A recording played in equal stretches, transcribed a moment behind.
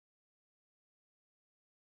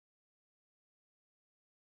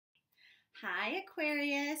Hi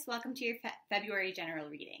Aquarius, welcome to your February general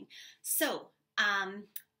reading. So,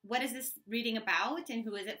 what is this reading about and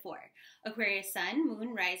who is it for? Aquarius Sun,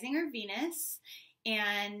 Moon, Rising, or Venus,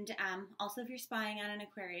 and also if you're spying on an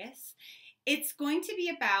Aquarius. It's going to be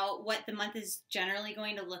about what the month is generally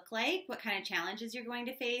going to look like, what kind of challenges you're going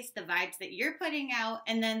to face, the vibes that you're putting out,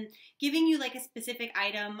 and then giving you like a specific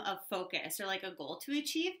item of focus or like a goal to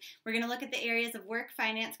achieve. We're going to look at the areas of work,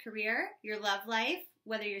 finance, career, your love life,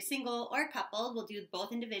 whether you're single or coupled. We'll do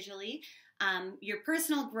both individually. Your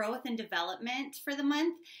personal growth and development for the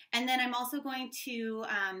month. And then I'm also going to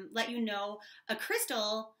let you know a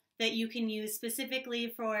crystal that you can use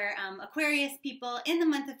specifically for Aquarius people in the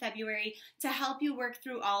month of February to help you work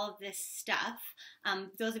through all of this stuff.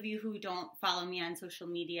 Those of you who don't follow me on social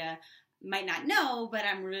media might not know, but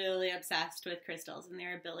I'm really obsessed with crystals and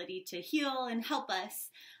their ability to heal and help us,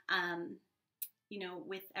 you know,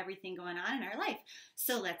 with everything going on in our life.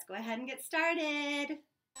 So let's go ahead and get started.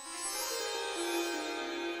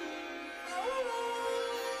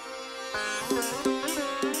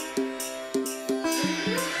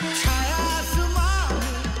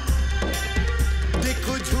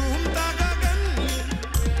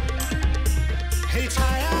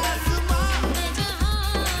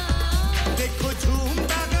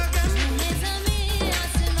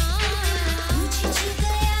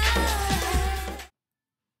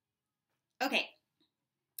 Okay,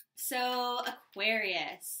 so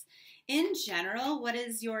Aquarius, in general, what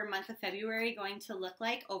is your month of February going to look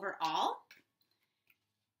like overall?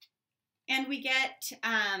 And we get,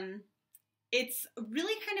 it's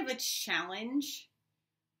really kind of a challenge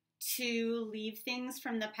to leave things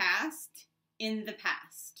from the past in the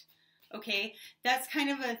past, okay? That's kind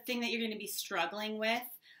of a thing that you're going to be struggling with.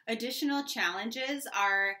 Additional challenges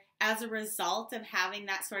are as a result of having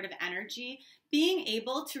that sort of energy, being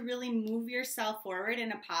able to really move yourself forward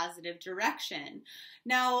in a positive direction.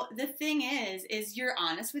 Now, the thing is you're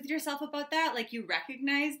honest with yourself about that. Like, you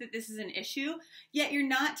recognize that this is an issue, yet you're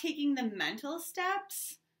not taking the mental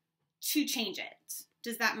steps to change it.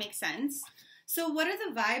 Does that make sense? So what are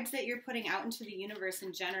the vibes that you're putting out into the universe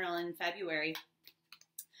in general in February?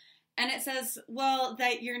 And it says, well,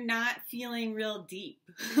 that you're not feeling real deep.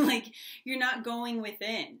 Like, you're not going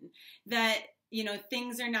within. That, you know,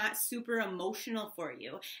 things are not super emotional for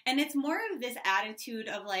you. And it's more of this attitude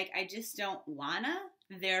of like, I just don't wanna,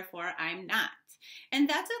 therefore I'm not. And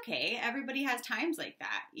that's okay. Everybody has times like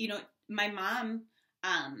that. You know, my mom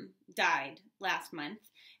died last month,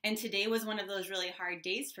 and today was one of those really hard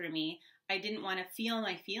days for me. I didn't want to feel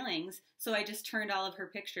my feelings, so I just turned all of her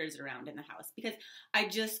pictures around in the house because I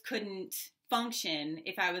just couldn't function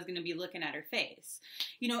if I was going to be looking at her face.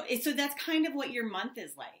 You know, so that's kind of what your month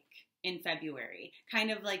is like in February. Kind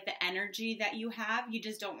of like the energy that you have, you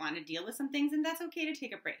just don't want to deal with some things, and that's okay to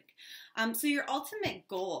take a break. So your ultimate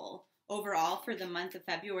goal overall for the month of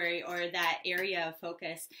February, or that area of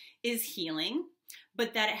focus, is healing,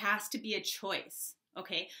 but that it has to be a choice.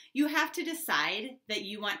 Okay, you have to decide that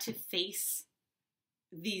you want to face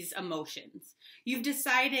these emotions. You've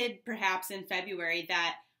decided perhaps in February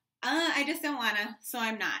that I just don't want to, so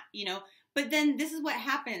I'm not, you know. But then this is what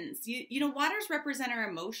happens. You know, waters represent our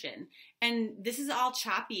emotion, and this is all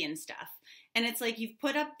choppy and stuff. And it's like you've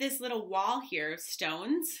put up this little wall here of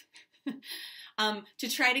stones to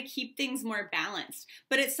try to keep things more balanced.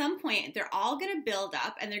 But at some point, they're all going to build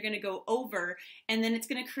up and they're going to go over, and then it's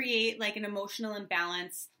going to create like an emotional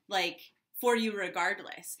imbalance, like for you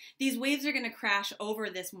regardless. These waves are going to crash over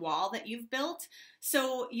this wall that you've built.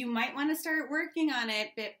 So you might want to start working on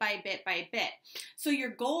it bit by bit by bit. So your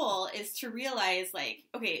goal is to realize, like,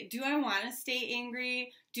 okay, do I want to stay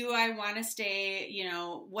angry? Do I want to stay, you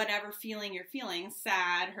know, whatever feeling you're feeling,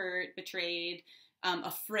 sad, hurt, betrayed,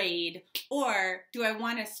 afraid, or do I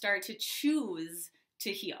want to start to choose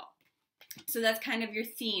to heal? So that's kind of your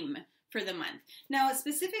theme for the month. Now,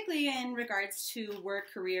 specifically in regards to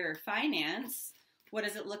work, career, or finance, what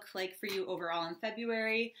does it look like for you overall in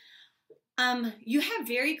February? You have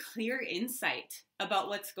very clear insight about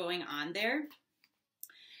what's going on there.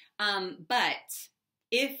 But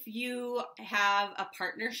if you have a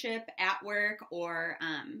partnership at work, or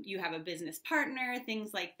you have a business partner,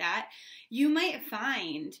 things like that, you might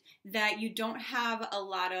find that you don't have a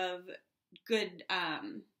lot of good,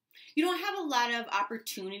 you don't have a lot of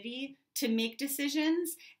opportunity to make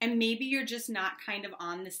decisions, and maybe you're just not kind of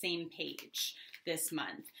on the same page this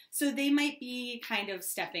month. So they might be kind of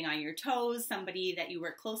stepping on your toes. Somebody that you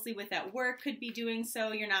work closely with at work could be doing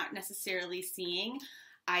so. You're not necessarily seeing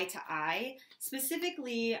eye to eye.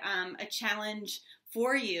 Specifically, a challenge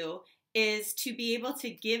for you is to be able to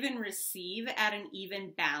give and receive at an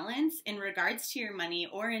even balance in regards to your money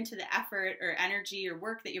or into the effort or energy or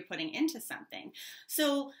work that you're putting into something.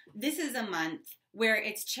 So this is a month where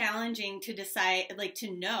it's challenging to decide, like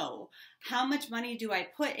to know how much money do I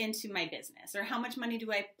put into my business, or how much money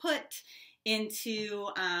do I put into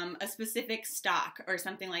a specific stock or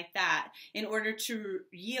something like that in order to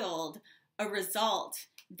yield a result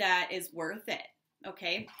that is worth it.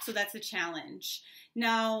 Okay, so that's a challenge.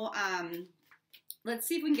 Now, let's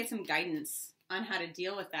see if we can get some guidance on how to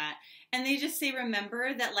deal with that. And they just say,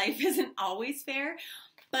 remember that life isn't always fair,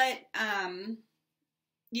 but,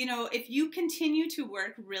 you know, if you continue to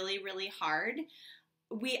work really, really hard,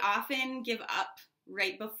 we often give up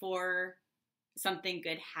right before something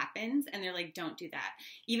good happens, and they're like, don't do that.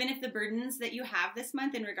 Even if the burdens that you have this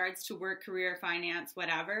month in regards to work, career, finance,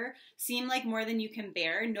 whatever, seem like more than you can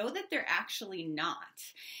bear, know that they're actually not.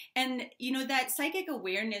 And you know, that psychic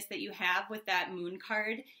awareness that you have with that moon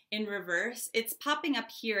card in reverse, it's popping up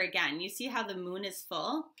here again. You see how the moon is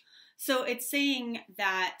full? So it's saying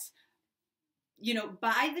that, you know,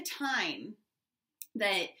 by the time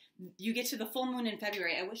that you get to the full moon in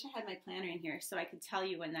February, I wish I had my planner in here so I could tell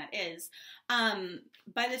you when that is.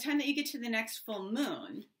 By the time that you get to the next full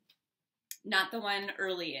moon, not the one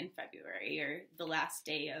early in February or the last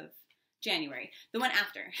day of January, the one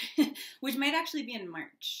after, which might actually be in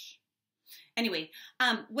March. Anyway,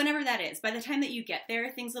 whenever that is, by the time that you get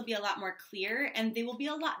there, things will be a lot more clear and they will be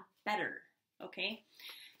a lot better, okay?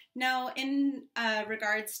 Now, in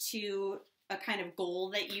regards to a kind of goal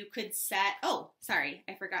that you could set. Oh, sorry,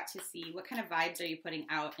 I forgot to see what kind of vibes are you putting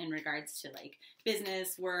out in regards to like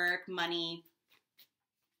business, work, money.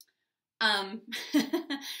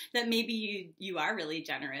 That maybe you are really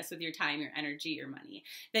generous with your time, your energy, your money.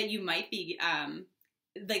 That you might be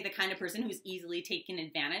like the kind of person who's easily taken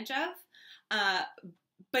advantage of,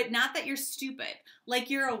 but not that you're stupid. Like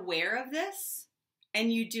you're aware of this.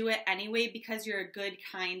 And you do it anyway because you're a good,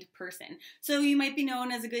 kind person. So you might be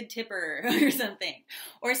known as a good tipper or something,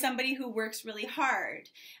 or somebody who works really hard.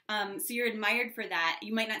 So you're admired for that.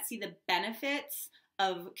 You might not see the benefits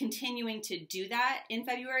of continuing to do that in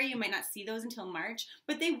February. You might not see those until March,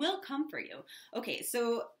 but they will come for you. Okay,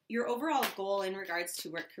 so your overall goal in regards to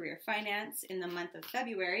work, career, finance in the month of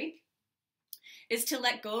February is to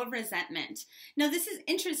let go of resentment. Now, this is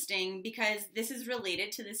interesting because this is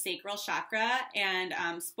related to the sacral chakra, and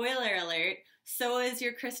spoiler alert, so is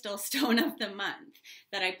your crystal stone of the month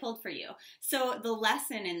that I pulled for you. So the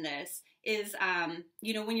lesson in this is,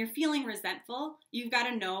 you know, when you're feeling resentful, you've got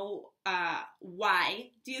to know why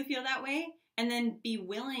do you feel that way, and then be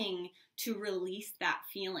willing to release that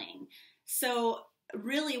feeling. So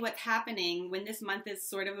really what's happening when this month is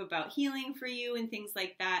sort of about healing for you and things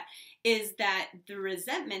like that is that the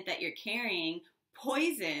resentment that you're carrying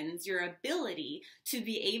poisons your ability to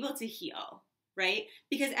be able to heal, right?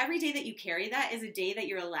 Because every day that you carry that is a day that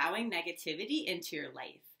you're allowing negativity into your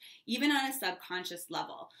life, even on a subconscious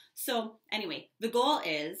level. So anyway, the goal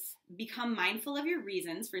is become mindful of your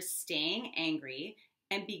reasons for staying angry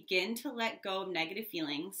and begin to let go of negative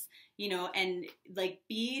feelings, you know, and like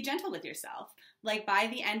be gentle with yourself. Like by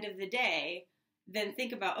the end of the day, then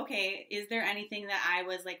think about, okay, is there anything that I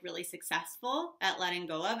was like really successful at letting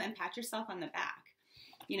go of, and pat yourself on the back,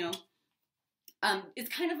 you know? It's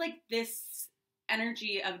kind of like this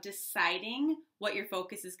energy of deciding what your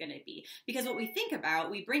focus is going to be, because what we think about,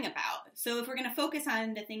 we bring about. So if we're going to focus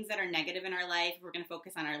on the things that are negative in our life, if we're going to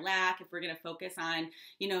focus on our lack, if we're going to focus on,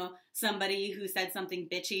 you know, somebody who said something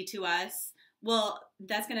bitchy to us, well,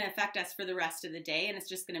 that's going to affect us for the rest of the day, and it's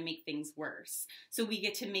just going to make things worse. So we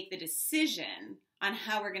get to make the decision on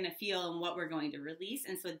how we're going to feel and what we're going to release.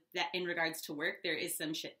 And so that in regards to work, there is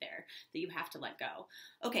some shit there that you have to let go.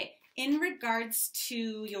 Okay, in regards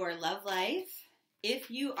to your love life,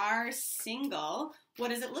 if you are single,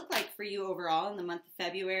 what does it look like for you overall in the month of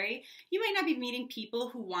February? You might not be meeting people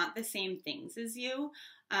who want the same things as you.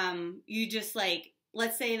 You just like,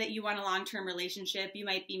 let's say that you want a long-term relationship, you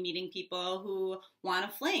might be meeting people who want a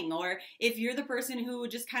fling. Or if you're the person who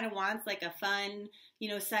just kind of wants like a fun, you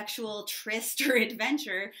know, sexual tryst or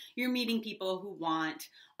adventure, you're meeting people who want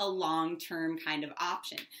a long-term kind of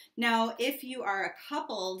option. Now, if you are a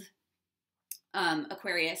coupled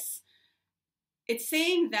Aquarius, it's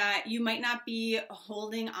saying that you might not be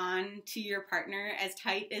holding on to your partner as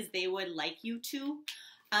tight as they would like you to.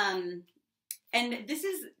 And this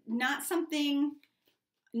is not something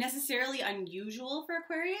necessarily unusual for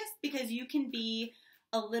Aquarius, because you can be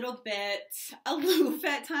a little bit aloof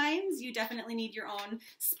at times. You definitely need your own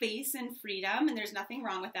space and freedom, and there's nothing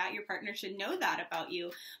wrong with that. Your partner should know that about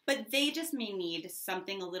you, but they just may need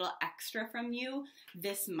something a little extra from you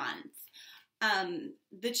this month.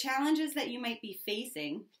 The challenges that you might be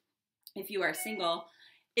facing if you are single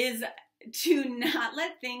is to not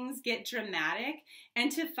let things get dramatic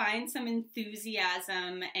and to find some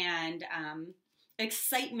enthusiasm and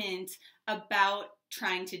excitement about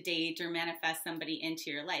trying to date or manifest somebody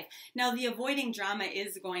into your life. Now, the avoiding drama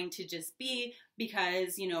is going to just be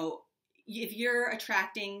because, you know, if you're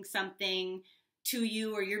attracting something to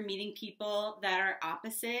you or you're meeting people that are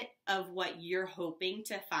opposite of what you're hoping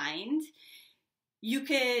to find, you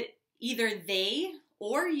could, either they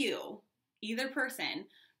or you, either person,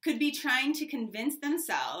 could be trying to convince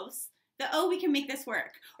themselves that, oh, we can make this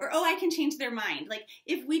work, or, oh, I can change their mind. Like,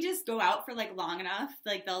 if we just go out for like long enough,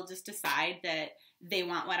 like they'll just decide that they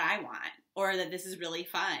want what I want, or that this is really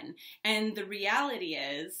fun. And the reality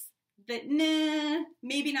is that, nah,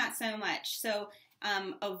 maybe not so much. So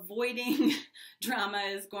avoiding drama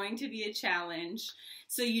is going to be a challenge.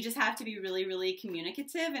 So you just have to be really, really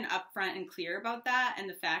communicative and upfront and clear about that, and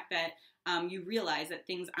the fact that you realize that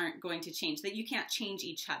things aren't going to change, that you can't change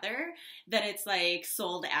each other, that it's like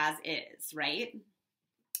sold as is, right?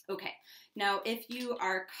 Okay, now if you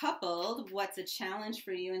are coupled, what's a challenge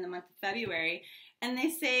for you in the month of February? And they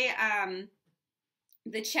say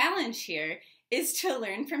the challenge here is to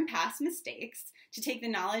learn from past mistakes, to take the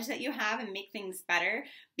knowledge that you have and make things better,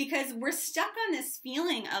 because we're stuck on this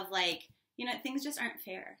feeling of like, you know, things just aren't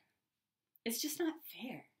fair. It's just not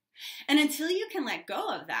fair. And until you can let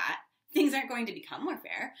go of that, things aren't going to become more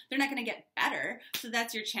fair. They're not going to get better. So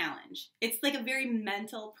that's your challenge. It's like a very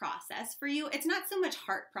mental process for you. It's not so much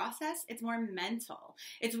heart process. It's more mental.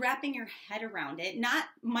 It's wrapping your head around it. Not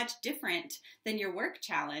much different than your work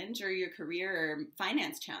challenge or your career or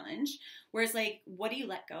finance challenge, where it's like, what do you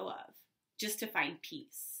let go of just to find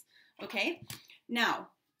peace? Okay. Now,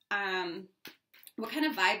 what kind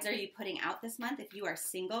of vibes are you putting out this month if you are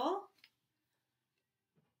single?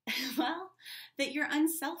 Well, that you're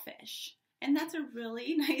unselfish. And that's a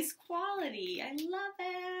really nice quality. I love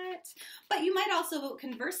it. But you might also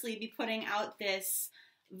conversely be putting out this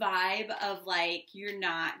vibe of like, you're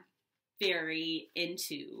not very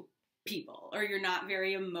into people, or you're not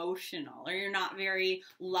very emotional, or you're not very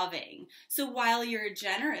loving. So while you're a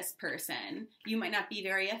generous person, you might not be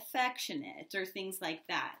very affectionate or things like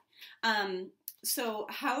that. So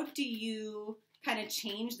how do you kind of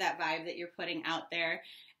change that vibe that you're putting out there?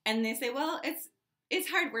 And they say, well, it's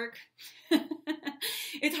hard work.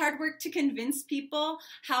 It's hard work to convince people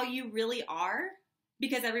how you really are,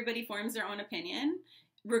 because everybody forms their own opinion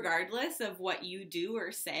regardless of what you do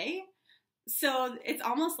or say. So it's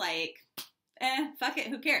almost like, fuck it,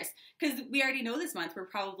 who cares? Because we already know this month we're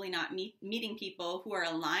probably not meeting people who are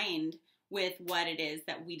aligned with what it is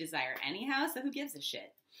that we desire anyhow, so who gives a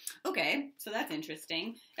shit? Okay, so that's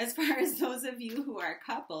interesting. As far as those of you who are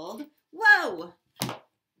coupled, whoa!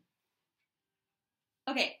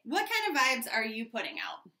 Okay, what kind of vibes are you putting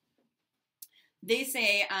out? They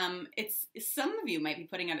say some of you might be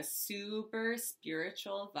putting out a super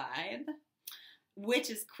spiritual vibe, which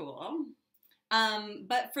is cool.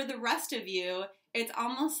 But for the rest of you, it's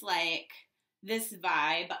almost like this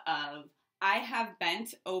vibe of, I have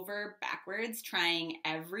bent over backwards trying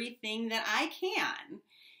everything that I can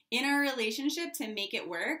in our relationship to make it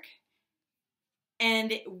work,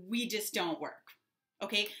 and we just don't work.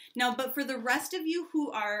 Okay, now, but for the rest of you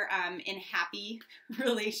who are in happy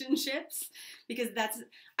relationships, because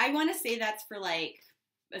I want to say that's for like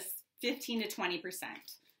 15 to 20%.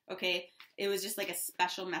 Okay, it was just like a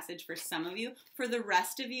special message for some of you. For the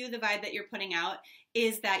rest of you, the vibe that you're putting out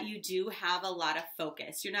is that you do have a lot of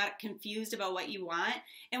focus. You're not confused about what you want,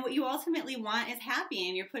 and what you ultimately want is happy,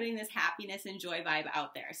 and you're putting this happiness and joy vibe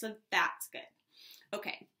out there. So that's good.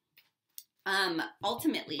 Okay.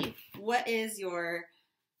 Ultimately, what is your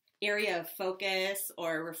area of focus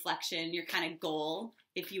or reflection, your kind of goal,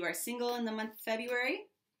 if you are single in the month of February?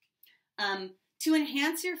 To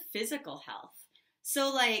enhance your physical health.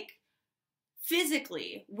 So like,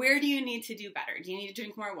 physically, where do you need to do better? Do you need to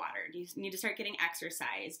drink more water? Do you need to start getting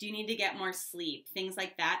exercise? Do you need to get more sleep? Things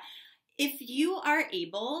like that. If you are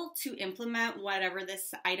able to implement whatever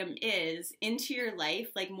this item is into your life,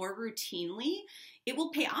 like more routinely, it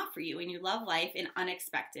will pay off for you in your love life in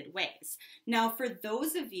unexpected ways. Now, for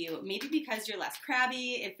those of you, maybe because you're less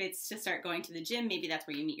crabby, if it's to start going to the gym, maybe that's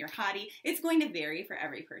where you meet your hottie. It's going to vary for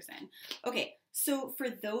every person. Okay, so for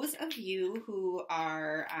those of you who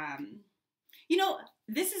are, you know,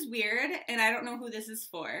 this is weird, and I don't know who this is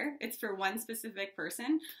for. It's for one specific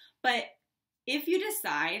person, but if you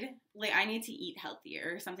decide, like, I need to eat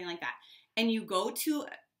healthier or something like that, and you go to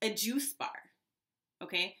a juice bar,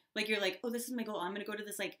 okay? Like, you're like, oh, this is my goal. I'm going to go to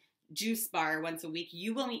this, like, juice bar once a week.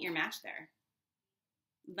 You will meet your match there.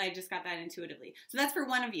 I just got that intuitively. So that's for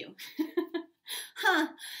one of you. Huh.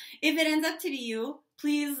 If it ends up to be you,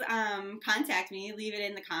 please contact me. Leave it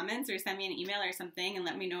in the comments or send me an email or something and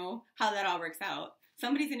let me know how that all works out.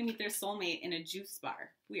 Somebody's going to meet their soulmate in a juice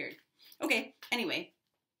bar. Weird. Okay, anyway.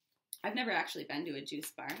 I've never actually been to a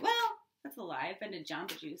juice bar. Well, that's a lie. I've been to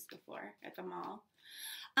Jamba Juice before at the mall.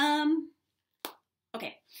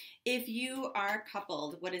 Okay. If you are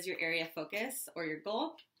coupled, what is your area of focus or your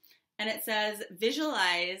goal? And it says,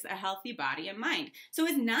 visualize a healthy body and mind. So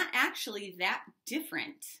it's not actually that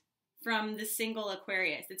different from the single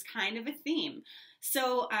Aquarius. It's kind of a theme.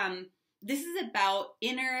 So this is about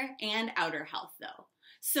inner and outer health, though.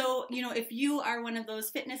 So, you know, if you are one of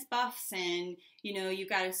those fitness buffs and, you know, you've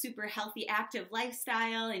got a super healthy, active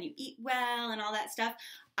lifestyle and you eat well and all that stuff,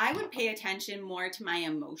 I would pay attention more to my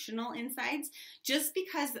emotional insides, just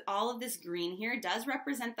because all of this green here does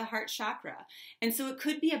represent the heart chakra. And so it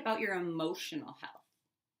could be about your emotional health.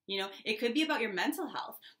 You know, it could be about your mental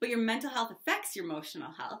health, but your mental health affects your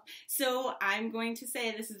emotional health. So I'm going to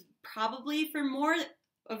say this is probably for more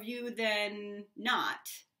of you than not.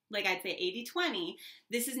 Like I'd say 80-20,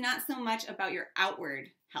 this is not so much about your outward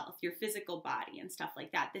health, your physical body and stuff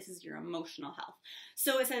like that. This is your emotional health.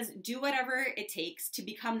 So it says, do whatever it takes to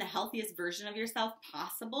become the healthiest version of yourself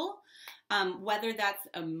possible, whether that's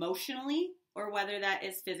emotionally or whether that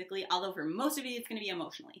is physically, although for most of you, it's going to be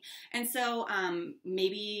emotionally. And so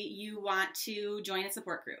maybe you want to join a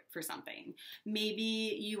support group for something.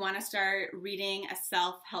 Maybe you want to start reading a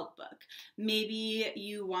self-help book. Maybe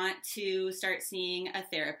you want to start seeing a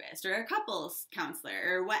therapist or a couples counselor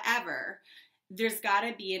or whatever. There's got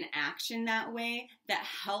to be an action that way that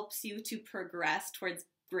helps you to progress towards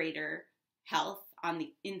greater health on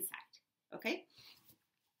the inside, okay?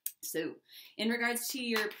 So, in regards to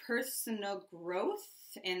your personal growth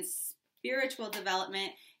and spiritual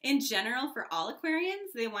development, in general, for all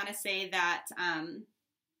Aquarians, they want to say that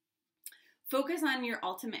focus on your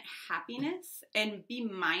ultimate happiness and be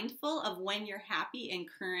mindful of when you're happy in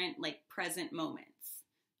current, like, present moments.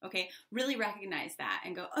 Okay? Really recognize that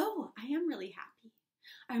and go, oh, I am really happy.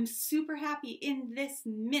 I'm super happy in this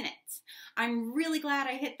minute. I'm really glad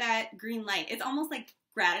I hit that green light. It's almost like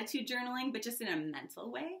gratitude journaling, but just in a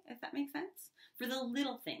mental way, if that makes sense. For the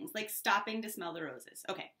little things, like stopping to smell the roses.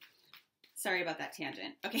 Okay, sorry about that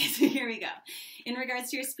tangent. Okay, so here we go. In regards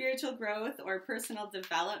to your spiritual growth or personal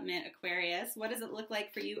development, Aquarius, what does it look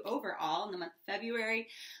like for you overall in the month of February?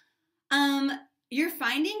 You're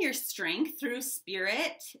finding your strength through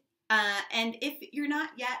spirit, and if you're not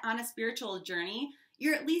yet on a spiritual journey,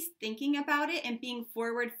 you're at least thinking about it and being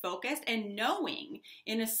forward focused and knowing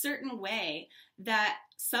in a certain way that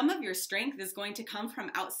some of your strength is going to come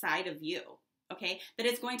from outside of you, okay? That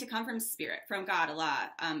it's going to come from spirit, from God,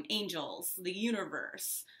 Allah, angels, the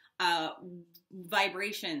universe,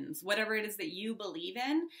 vibrations, whatever it is that you believe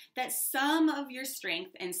in, that some of your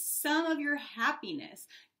strength and some of your happiness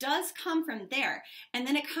does come from there. And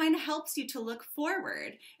then it kind of helps you to look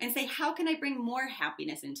forward and say, how can I bring more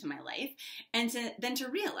happiness into my life? And then to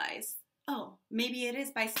realize, oh, maybe it is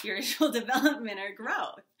by spiritual development or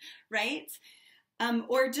growth, right?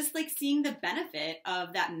 Or just like seeing the benefit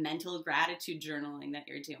of that mental gratitude journaling that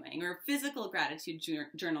you're doing, or physical gratitude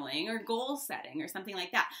journaling, or goal setting, or something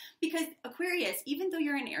like that. Because Aquarius, even though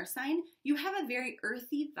you're an air sign, you have a very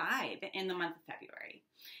earthy vibe in the month of February.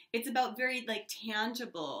 It's about very like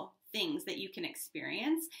tangible things that you can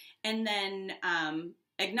experience, and then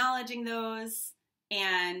acknowledging those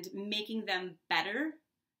and making them better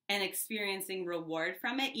and experiencing reward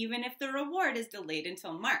from it, even if the reward is delayed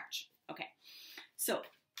until March. Okay. So,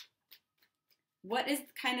 what is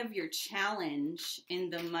kind of your challenge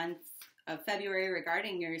in the month of February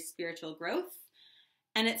regarding your spiritual growth?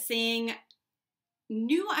 And it's saying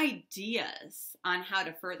new ideas on how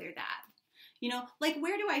to further that. You know, like,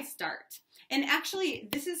 where do I start? And actually,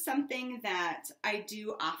 this is something that I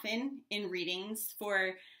do often in readings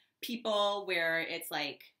for people where it's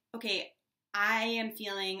like, okay, I am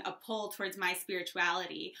feeling a pull towards my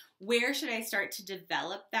spirituality. Where should I start to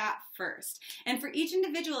develop that first? And for each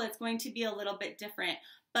individual, it's going to be a little bit different.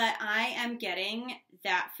 But I am getting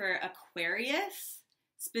that for Aquarius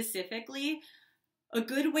specifically, a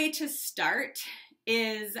good way to start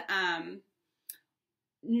is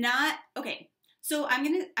not, okay, so I'm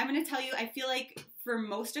gonna tell you, I feel like for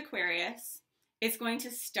most Aquarius, it's going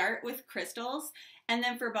to start with crystals, and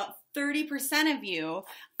then for about 30% of you,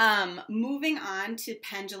 moving on to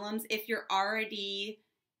pendulums if you're already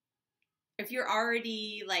if you're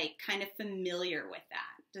already like kind of familiar with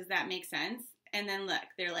that. Does that make sense? And then look,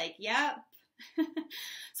 they're like, yep.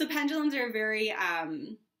 So pendulums are a very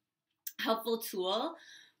helpful tool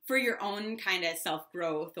for your own kind of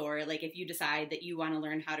self-growth, or like if you decide that you want to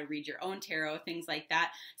learn how to read your own tarot, things like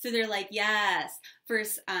that. So they're like, yes, for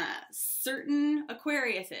certain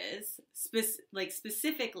Aquariuses,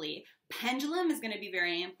 specifically, pendulum is going to be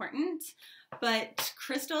very important, but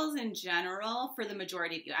crystals in general for the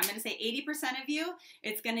majority of you. I'm going to say 80% of you,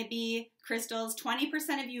 it's going to be crystals,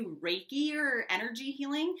 20% of you Reiki or energy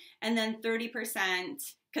healing, and then 30%,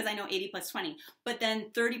 because I know 80 plus 20, but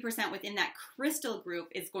then 30% within that crystal group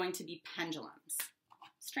is going to be pendulums.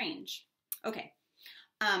 Strange. Okay.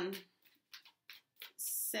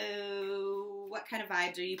 So what kind of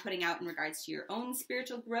vibes are you putting out in regards to your own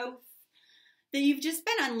spiritual growth? That you've just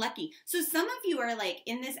been unlucky. So some of you are like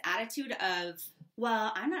in this attitude of,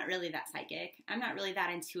 well, I'm not really that psychic. I'm not really that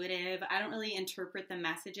intuitive. I don't really interpret the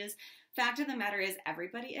messages. Fact of the matter is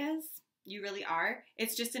everybody is. You really are.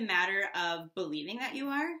 It's just a matter of believing that you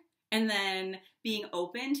are and then being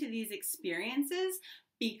open to these experiences,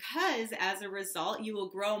 because as a result, you will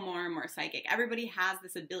grow more and more psychic. Everybody has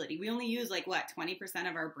this ability. We only use like, what, 20%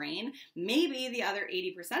 of our brain? Maybe the other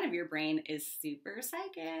 80% of your brain is super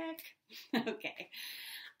psychic. Okay.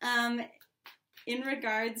 In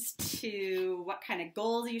regards to what kind of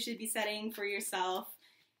goals you should be setting for yourself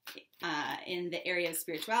in the area of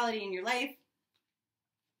spirituality in your life,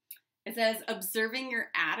 it says observing your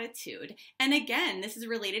attitude. And again, this is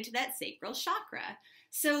related to that sacral chakra.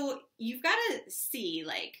 So you've got to see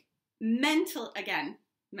like mental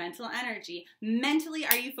energy. Mentally,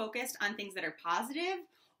 are you focused on things that are positive,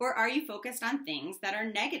 or are you focused on things that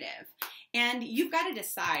are negative? And you've got to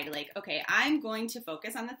decide like, okay, I'm going to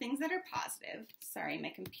focus on the things that are positive. Sorry, my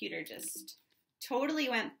computer just totally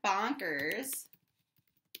went bonkers.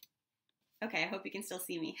 Okay, I hope you can still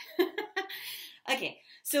see me. Okay,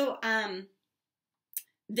 so when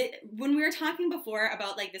we were talking before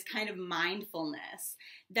about like this kind of mindfulness,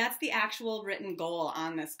 that's the actual written goal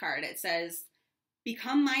on this card. It says,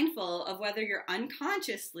 become mindful of whether you're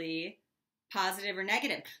unconsciously positive or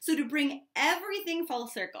negative. So to bring everything full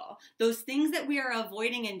circle, those things that we are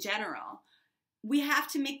avoiding in general, we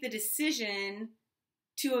have to make the decision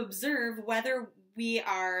to observe whether we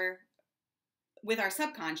are with our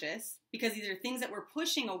subconscious, because these are things that we're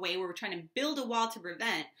pushing away, where we're trying to build a wall to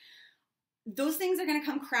prevent. Those things are going to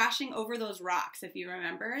come crashing over those rocks, if you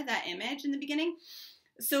remember that image in the beginning.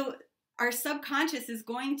 So our subconscious is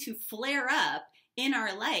going to flare up in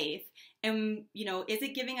our life. And, you know, is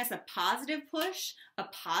it giving us a positive push, a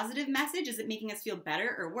positive message? Is it making us feel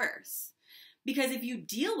better or worse? Because if you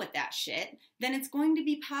deal with that shit, then it's going to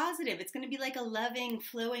be positive. It's going to be like a loving,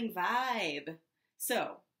 flowing vibe.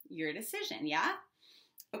 So your decision, yeah?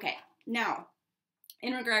 Okay, now,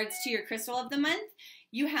 in regards to your crystal of the month,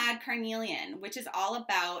 you had carnelian, which is all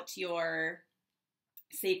about your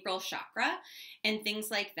sacral chakra and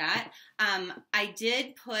things like that. I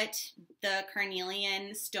did put the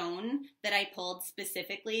carnelian stone that I pulled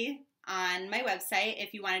specifically on my website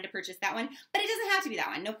if you wanted to purchase that one, but it doesn't have to be that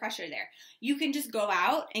one. No pressure there. You can just go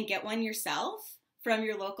out and get one yourself from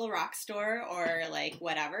your local rock store or like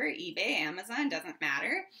whatever, eBay, Amazon, doesn't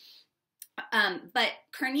matter. But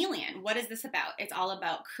carnelian, what is this about? It's all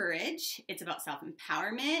about courage. It's about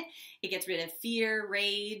self-empowerment. It gets rid of fear,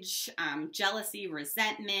 rage, jealousy,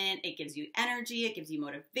 resentment. It gives you energy. It gives you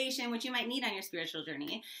motivation, which you might need on your spiritual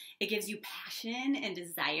journey. It gives you passion and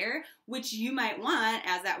desire, which you might want,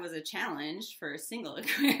 as that was a challenge for single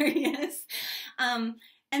Aquarius. And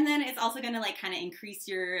then it's also going to like kind of increase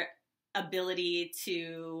your ability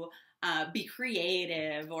to be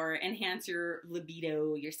creative or enhance your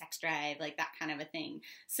libido, your sex drive, like that kind of a thing.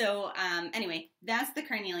 So anyway, that's the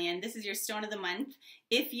carnelian. This is your stone of the month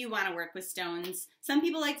if you want to work with stones. Some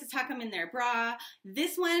people like to tuck them in their bra.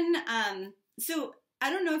 This one, so I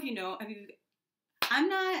don't know if you know, I'm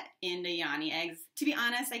not into yoni eggs. To be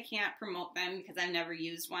honest, I can't promote them because I've never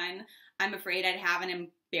used one. I'm afraid I'd have an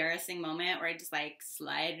embarrassing moment where I just like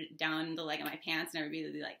slide down the leg of my pants and everybody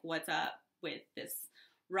would be like, what's up with this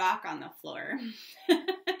rock on the floor?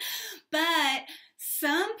 But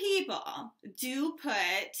some people do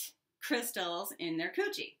put crystals in their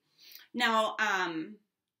coochie. Now,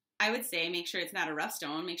 I would say make sure it's not a rough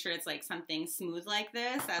stone. Make sure it's like something smooth like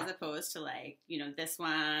this, as opposed to like, you know, this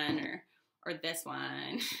one or this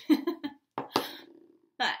one.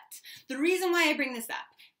 But the reason why I bring this up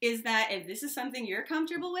is that if this is something you're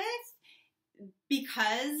comfortable with,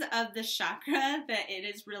 because of the chakra that it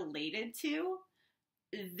is related to,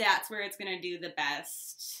 that's where it's going to do the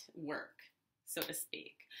best work, so to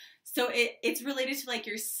speak. So it's related to like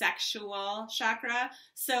your sexual chakra.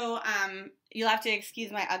 So you'll have to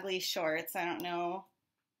excuse my ugly shorts. I don't know.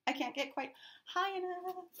 I can't get quite high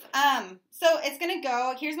enough. So it's going to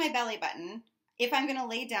go, here's my belly button. If I'm going to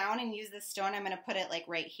lay down and use this stone, I'm going to put it like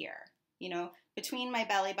right here, you know, between my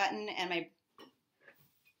belly button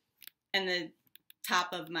and the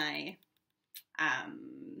top of my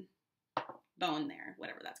bone there,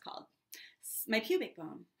 whatever that's called. My pubic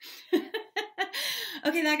bone.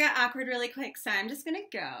 Okay, that got awkward really quick, so I'm just going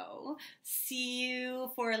to go. See you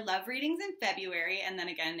for love readings in February and then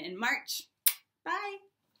again in March. Bye.